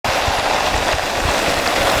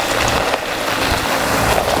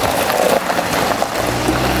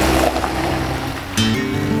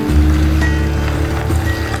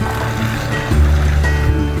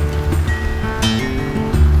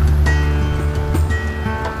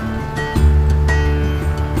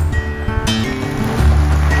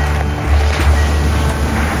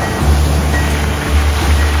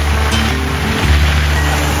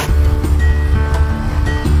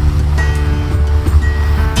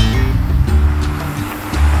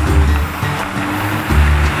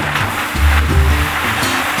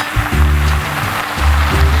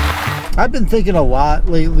I've been thinking a lot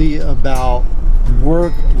lately about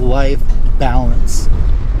work-life balance.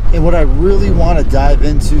 And what I really want to dive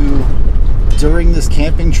into during this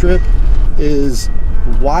camping trip is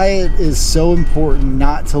why it is so important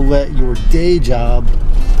not to let your day job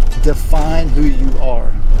define who you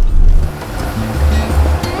are.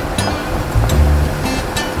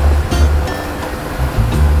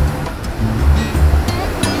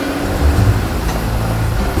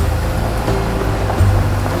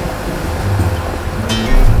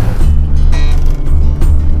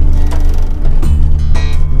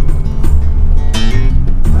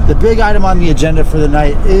 The big item on the agenda for the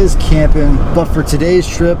night is camping, but for today's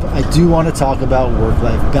trip, I do want to talk about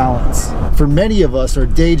work-life balance. For many of us, our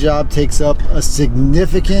day job takes up a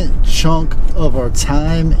significant chunk of our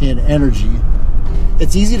time and energy.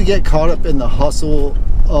 It's easy to get caught up in the hustle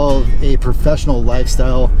of a professional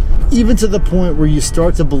lifestyle, even to the point where you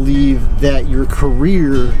start to believe that your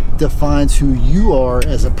career defines who you are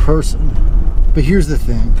as a person. But here's the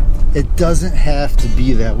thing, it doesn't have to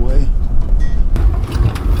be that way.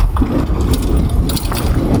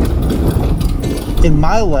 In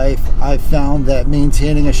my life, I've found that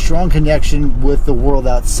maintaining a strong connection with the world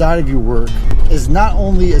outside of your work is not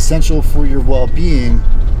only essential for your well-being,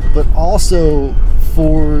 but also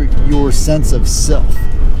for your sense of self.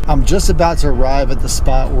 I'm just about to arrive at the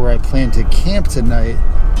spot where I plan to camp tonight,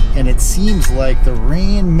 and it seems like the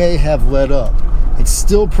rain may have let up. It's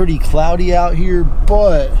still pretty cloudy out here,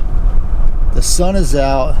 but the sun is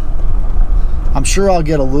out. I'm sure I'll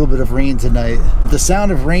get a little bit of rain tonight. The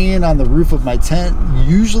sound of rain on the roof of my tent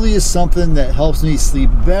usually is something that helps me sleep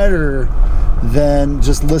better than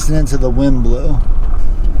just listening to the wind blow.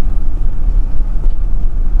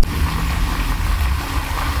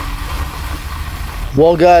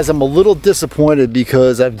 Well guys, I'm a little disappointed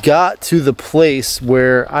because I've got to the place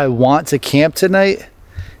where I want to camp tonight,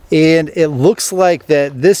 and it looks like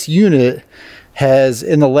that this unit has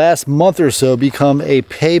in the last month or so become a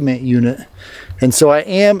payment unit. And so I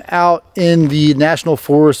am out in the national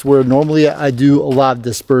forest where normally I do a lot of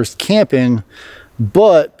dispersed camping,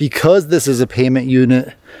 but because this is a payment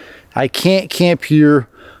unit, I can't camp here,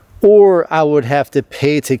 or I would have to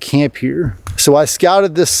pay to camp here. So I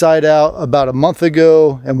scouted this site out about a month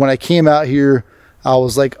ago, and when I came out here, I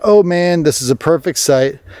was like, oh man, this is a perfect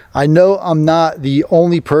site. I know I'm not the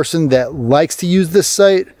only person that likes to use this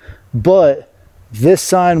site, but this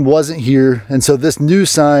sign wasn't here, and so this new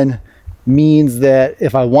sign means that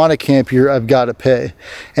if I want to camp here, I've got to pay.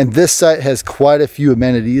 And this site has quite a few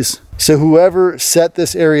amenities. So whoever set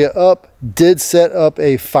this area up did set up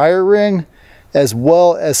a fire ring as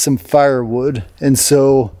well as some firewood. And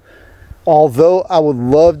so although I would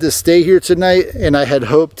love to stay here tonight, and I had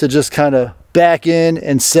hoped to just kind of back in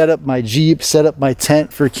and set up my Jeep, set up my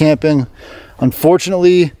tent for camping,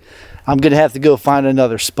 unfortunately, I'm gonna have to go find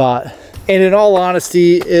another spot. And in all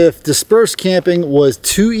honesty, if dispersed camping was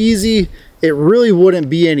too easy, it really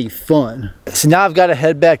wouldn't be any fun. So now I've got to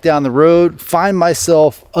head back down the road, find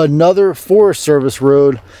myself another Forest Service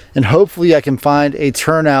road, and hopefully I can find a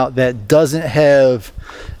turnout that doesn't have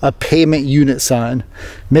a payment unit sign.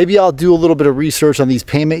 Maybe I'll do a little bit of research on these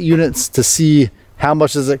payment units to see how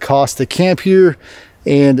much does it cost to camp here,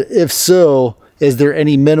 and if so, is there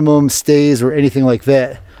any minimum stays or anything like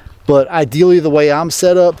that. But ideally, the way I'm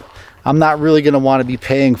set up, I'm not really going to want to be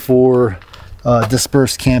paying for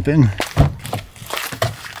dispersed camping.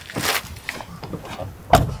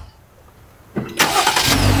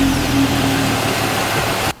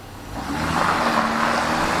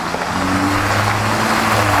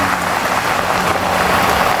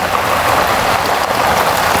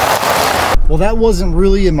 Well, that wasn't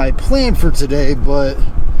really in my plan for today, but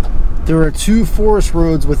there are two forest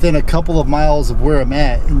roads within a couple of miles of where I'm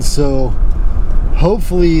at, and so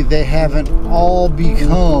hopefully they haven't all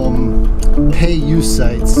become pay-use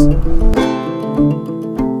sites.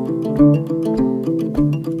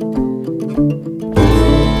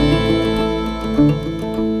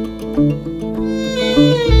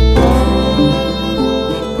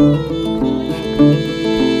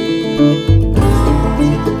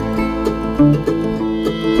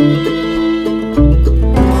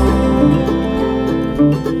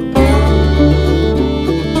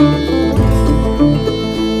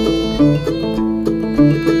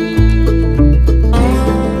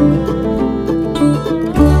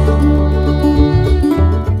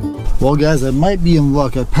 Well guys, I might be in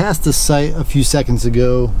luck. I passed a site a few seconds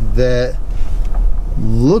ago that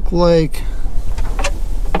looked like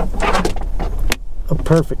a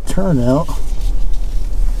perfect turnout.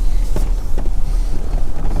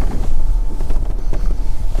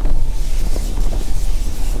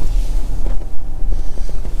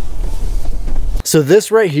 So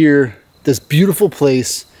this right here, this beautiful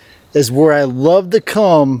place, is where I love to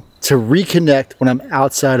come to reconnect when I'm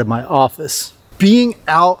outside of my office. Being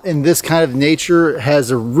out in this kind of nature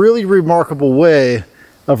has a really remarkable way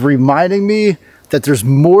of reminding me that there's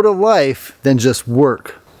more to life than just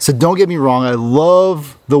work. So don't get me wrong, I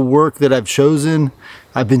love the work that I've chosen.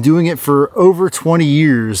 I've been doing it for over 20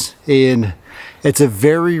 years and it's a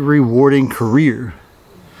very rewarding career.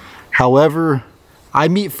 However, I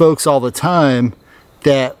meet folks all the time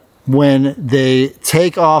that when they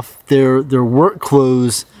take off their work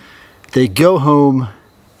clothes, they go home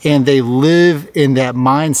and they live in that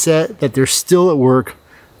mindset that they're still at work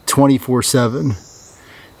 24/7.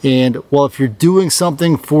 And well, if you're doing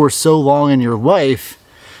something for so long in your life,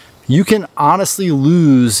 you can honestly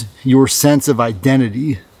lose your sense of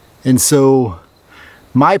identity. And so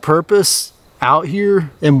my purpose out here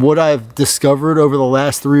and what I've discovered over the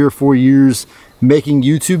last 3 or 4 years making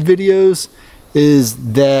YouTube videos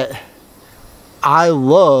is that I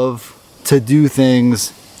love to do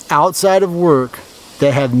things outside of work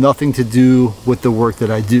that have nothing to do with the work that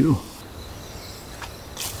I do.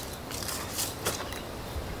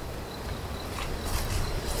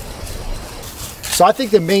 So I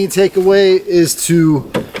think the main takeaway is to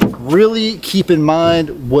really keep in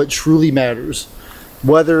mind what truly matters,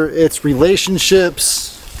 whether it's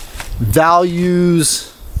relationships, values,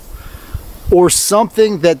 or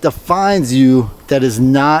something that defines you that is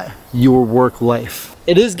not your work life.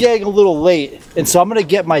 It is getting a little late, and so I'm gonna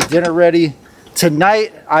get my dinner ready.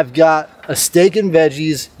 Tonight, I've got a steak and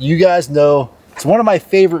veggies. You guys know, it's one of my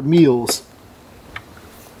favorite meals.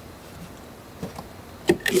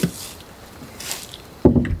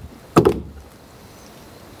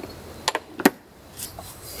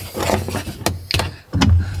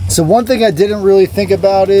 So one thing I didn't really think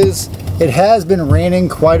about is it has been raining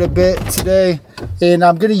quite a bit today, and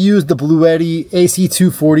I'm gonna use the BLUETTI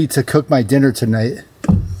AC240 to cook my dinner tonight.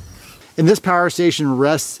 And this power station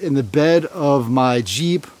rests in the bed of my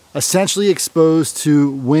Jeep, essentially exposed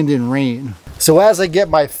to wind and rain. So as I get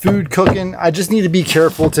my food cooking, I just need to be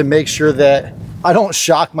careful to make sure that I don't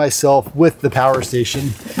shock myself with the power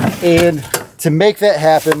station. And to make that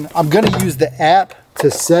happen, I'm gonna use the app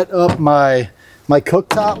to set up my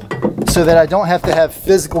cooktop so that I don't have to have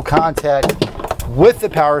physical contact with the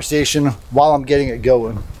power station while I'm getting it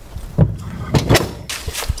going.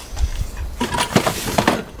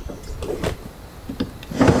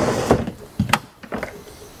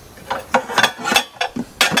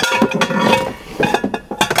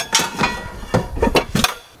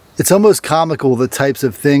 It's almost comical the types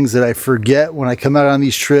of things that I forget when I come out on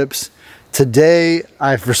these trips. Today,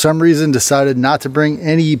 I for some reason decided not to bring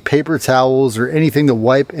any paper towels or anything to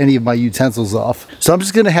wipe any of my utensils off. So I'm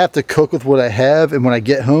just gonna have to cook with what I have, and when I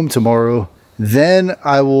get home tomorrow, then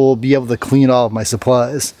I will be able to clean all of my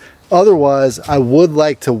supplies. Otherwise, I would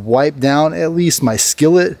like to wipe down at least my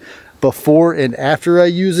skillet before and after I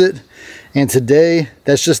use it. And today,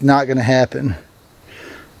 that's just not gonna happen.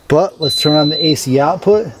 But let's turn on the AC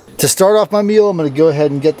output. To start off my meal, I'm gonna go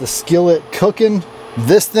ahead and get the skillet cooking.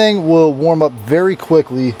 This thing will warm up very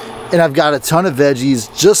quickly, and I've got a ton of veggies,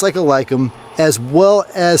 just like I like them, as well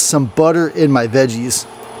as some butter in my veggies.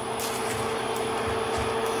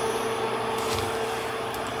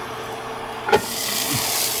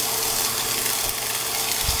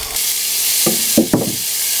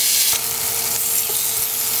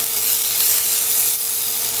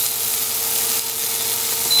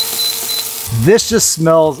 This just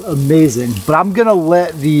smells amazing, but I'm gonna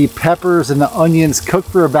let the peppers and the onions cook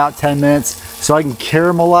for about 10 minutes so I can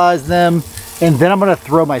caramelize them, and then I'm gonna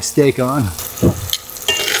throw my steak on.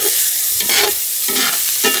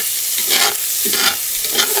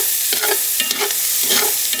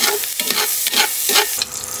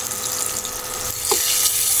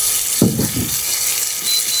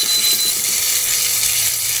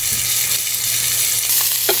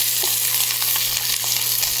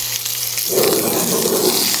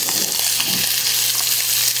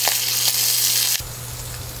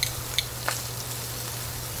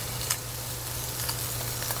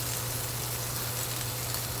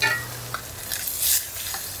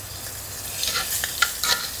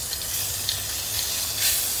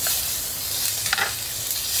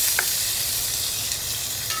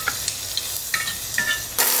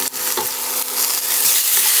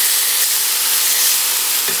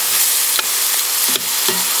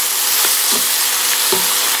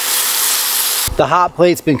 The hot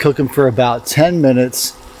plate's been cooking for about 10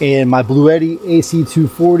 minutes, and my BLUETTI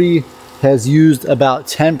AC240 has used about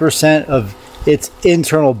 10% of its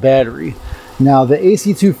internal battery. Now the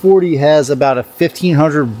AC240 has about a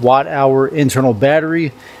 1500 watt hour internal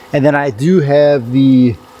battery, And then I do have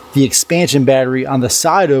the expansion battery on the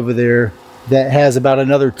side over there that has about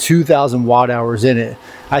another 2,000 watt hours in it.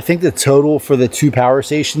 I think the total for the two power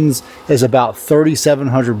stations is about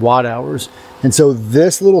 3,700 watt hours. And so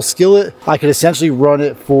this little skillet, I could essentially run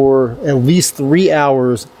it for at least 3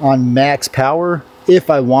 hours on max power if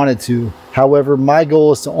I wanted to. However, my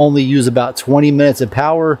goal is to only use about 20 minutes of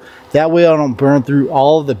power. That way I don't burn through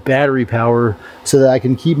all of the battery power so that I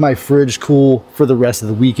can keep my fridge cool for the rest of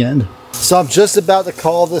the weekend. So I'm just about to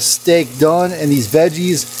call this steak done and these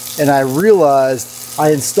veggies, and I realized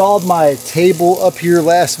I installed my table up here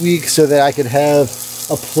last week so that I could have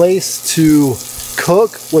a place to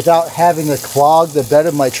cook without having to clog the bed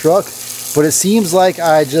of my truck. But it seems like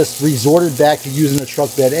I just resorted back to using the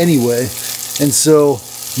truck bed anyway. And so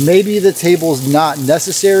maybe the table's not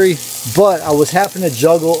necessary, but I was having to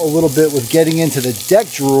juggle a little bit with getting into the deck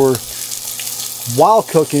drawer while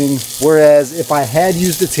cooking, whereas if I had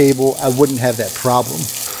used the table, I wouldn't have that problem.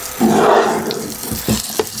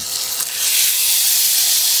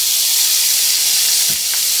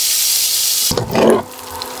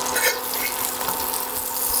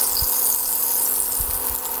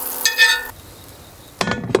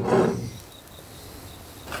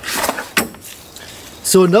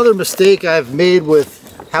 So another mistake I've made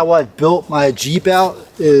with how I've built my Jeep out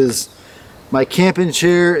is my camping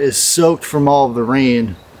chair is soaked from all of the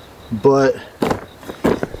rain, but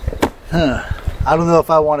I don't know if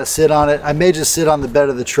I want to sit on it. I may just sit on the bed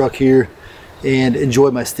of the truck here and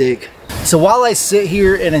enjoy my steak. So while I sit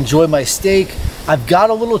here and enjoy my steak, I've got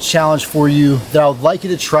a little challenge for you that I would like you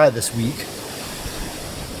to try this week.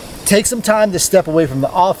 Take some time to step away from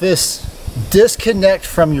the office, disconnect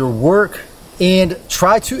from your work, and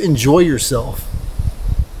try to enjoy yourself.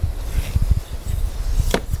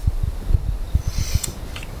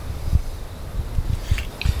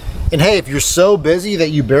 And hey, if you're so busy that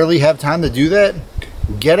you barely have time to do that,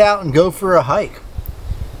 get out and go for a hike.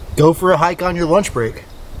 Go for a hike on your lunch break.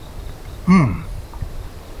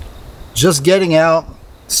 Just getting out,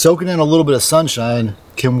 soaking in a little bit of sunshine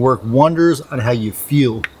can work wonders on how you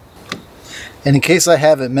feel. And in case I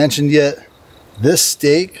haven't mentioned yet, this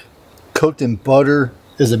steak cooked in butter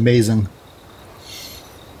is amazing.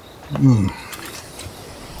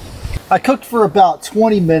 I cooked for about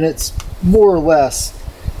 20 minutes, more or less.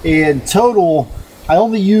 In total, I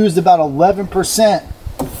only used about 11%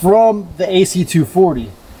 from the AC240.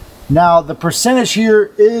 Now, the percentage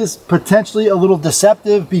here is potentially a little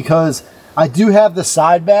deceptive because I do have the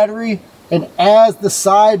side battery, and as the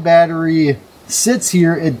side battery sits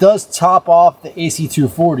here, it does top off the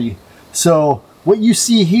AC240. So what you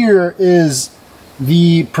see here is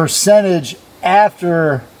the percentage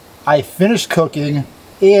after I finished cooking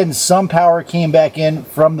and some power came back in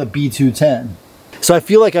from the B210. So I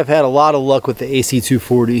feel like I've had a lot of luck with the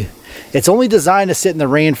AC240. It's only designed to sit in the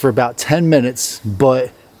rain for about 10 minutes,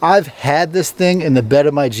 but I've had this thing in the bed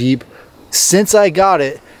of my Jeep since I got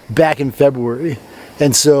it back in February.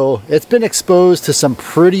 And so it's been exposed to some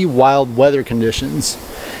pretty wild weather conditions.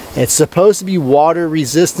 It's supposed to be water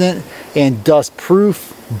resistant and dust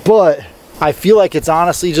proof, but I feel like it's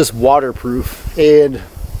honestly just waterproof. And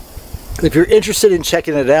if you're interested in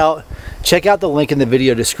checking it out, check out the link in the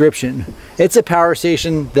video description. It's a power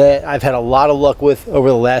station that I've had a lot of luck with over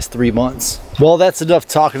the last 3 months. Well, that's enough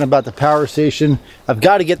talking about the power station. I've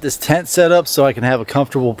got to get this tent set up so I can have a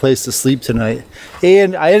comfortable place to sleep tonight.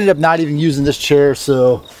 And I ended up not even using this chair,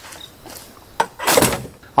 so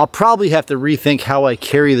I'll probably have to rethink how I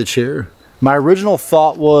carry the chair. My original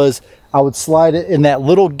thought was I would slide it in that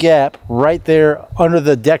little gap right there under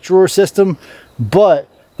the deck drawer system, but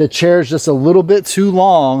the chair is just a little bit too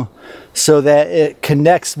long so that it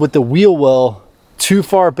connects with the wheel well too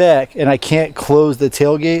far back, and I can't close the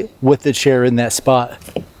tailgate with the chair in that spot.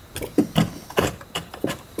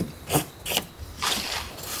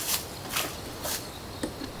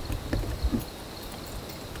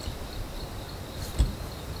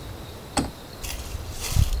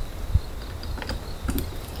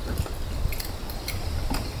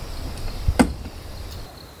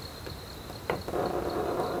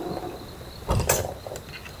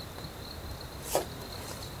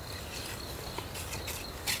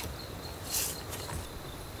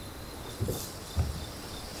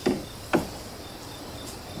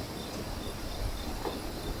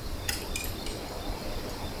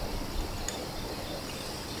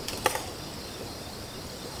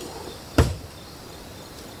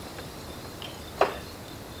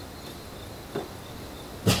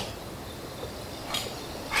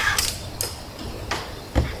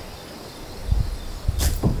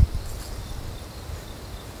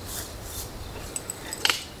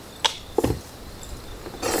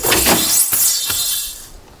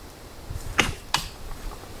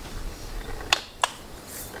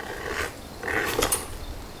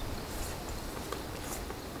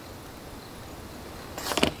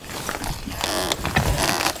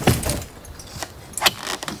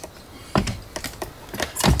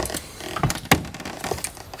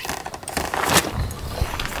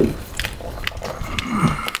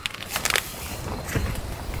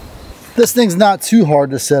 This thing's not too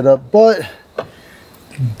hard to set up, but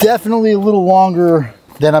definitely a little longer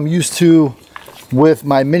than I'm used to with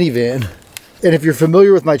my minivan. And if you're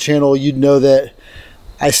familiar with my channel, you'd know that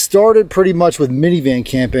I started pretty much with minivan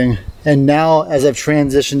camping, and now as I've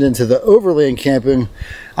transitioned into the overland camping,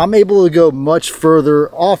 I'm able to go much further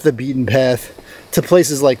off the beaten path to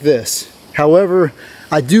places like this. However,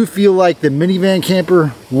 I do feel like the minivan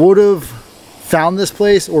camper would have found this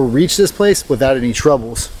place or reached this place without any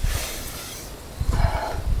troubles.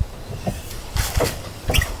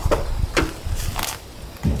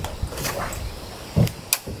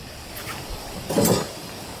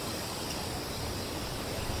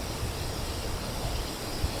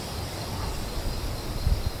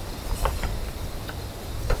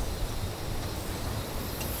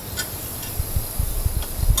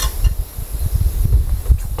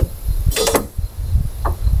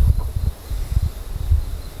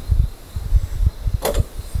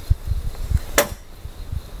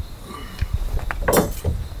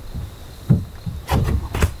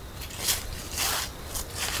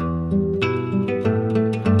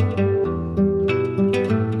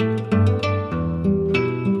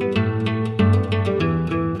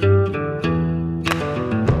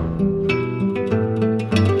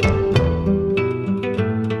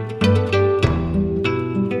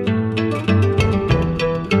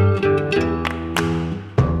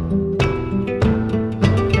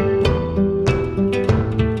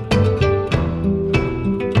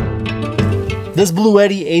 This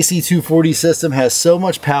BLUETTI AC240 system has so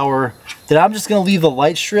much power that I'm just gonna leave the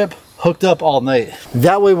light strip hooked up all night.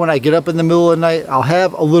 That way when I get up in the middle of the night, I'll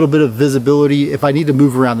have a little bit of visibility if I need to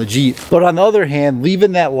move around the Jeep. But on the other hand,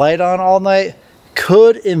 leaving that light on all night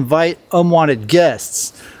could invite unwanted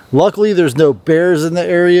guests. Luckily, there's no bears in the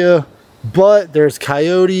area, but there's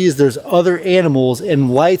coyotes, there's other animals,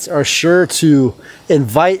 and lights are sure to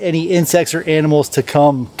invite any insects or animals to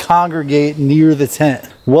come congregate near the tent.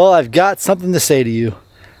 Well, I've got something to say to you.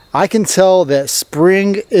 I can tell that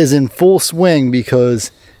spring is in full swing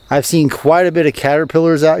because I've seen quite a bit of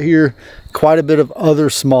caterpillars out here, quite a bit of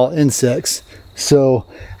other small insects. So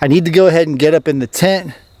I need to go ahead and get up in the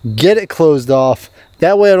tent, get it closed off.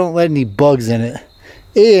 That way I don't let any bugs in it.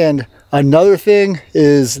 And another thing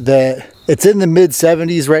is that it's in the mid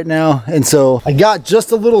 70s right now, and so I got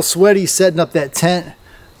just a little sweaty setting up that tent.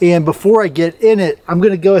 And before I get in it, I'm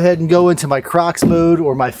gonna go ahead and go into my Crocs mode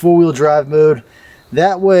or my four-wheel drive mode.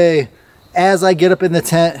 That way, as I get up in the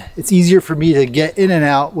tent, it's easier for me to get in and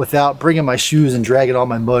out without bringing my shoes and dragging all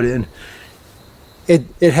my mud in.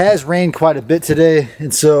 It has rained quite a bit today,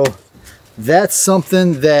 and so that's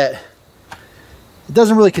something that it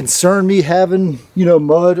doesn't really concern me having, you know,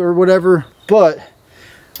 mud or whatever, but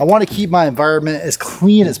I want to keep my environment as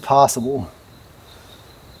clean as possible.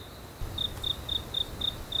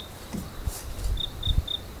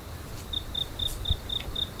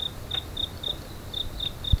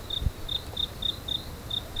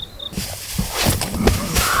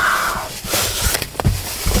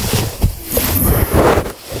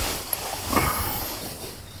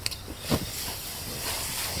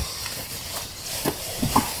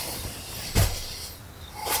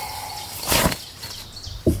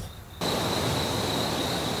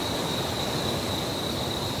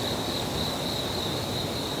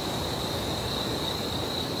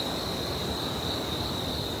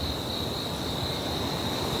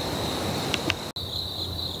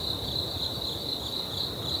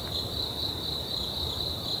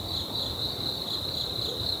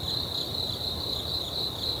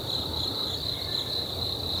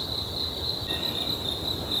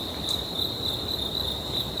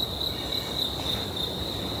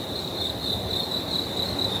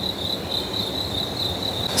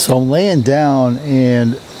 So I'm laying down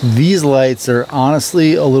and these lights are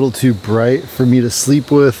honestly a little too bright for me to sleep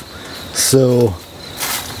with. So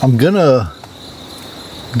I'm gonna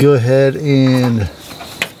go ahead and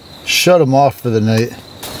shut them off for the night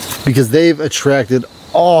because they've attracted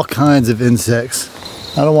all kinds of insects.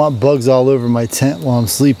 I don't want bugs all over my tent while I'm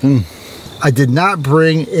sleeping. I did not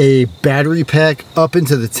bring a battery pack up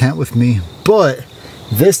into the tent with me, but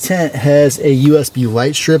this tent has a USB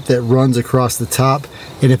light strip that runs across the top,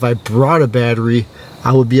 and if I brought a battery,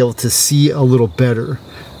 I would be able to see a little better.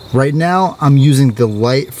 Right now, I'm using the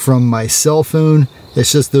light from my cell phone.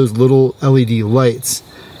 It's just those little LED lights.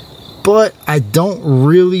 But I don't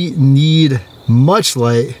really need much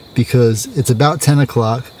light because it's about 10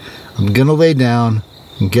 o'clock. I'm gonna lay down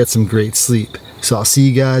and get some great sleep. So I'll see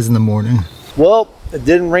you guys in the morning. Well, it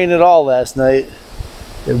didn't rain at all last night.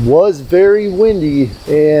 It was very windy,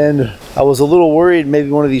 and I was a little worried maybe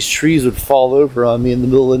one of these trees would fall over on me in the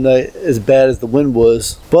middle of the night, as bad as the wind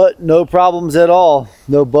was. But no problems at all.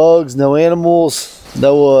 No bugs, no animals,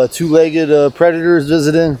 no two-legged predators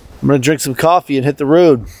visiting. I'm gonna drink some coffee and hit the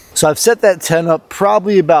road. So I've set that tent up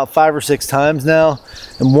probably about 5 or 6 times now.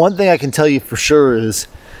 And one thing I can tell you for sure is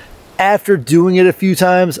after doing it a few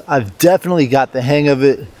times, I've definitely got the hang of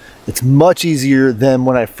it. It's much easier than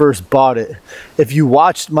when I first bought it. If you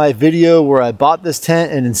watched my video where I bought this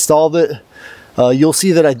tent and installed it, you'll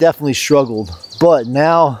see that I definitely struggled. But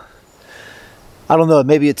now, I don't know,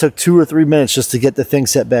 maybe it took 2 or 3 minutes just to get the thing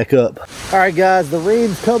set back up. All right guys, the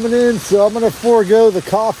rain's coming in, so I'm gonna forego the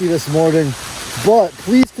coffee this morning, but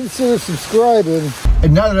please consider subscribing.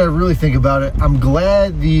 And now that I really think about it, I'm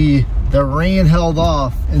glad the rain held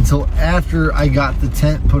off until after I got the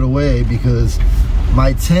tent put away, because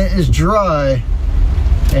my tent is dry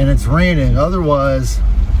and it's raining. Otherwise,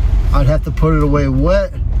 I'd have to put it away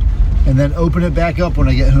wet and then open it back up when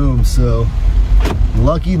I get home. So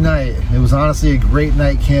lucky night. It was honestly a great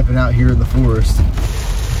night camping out here in the forest.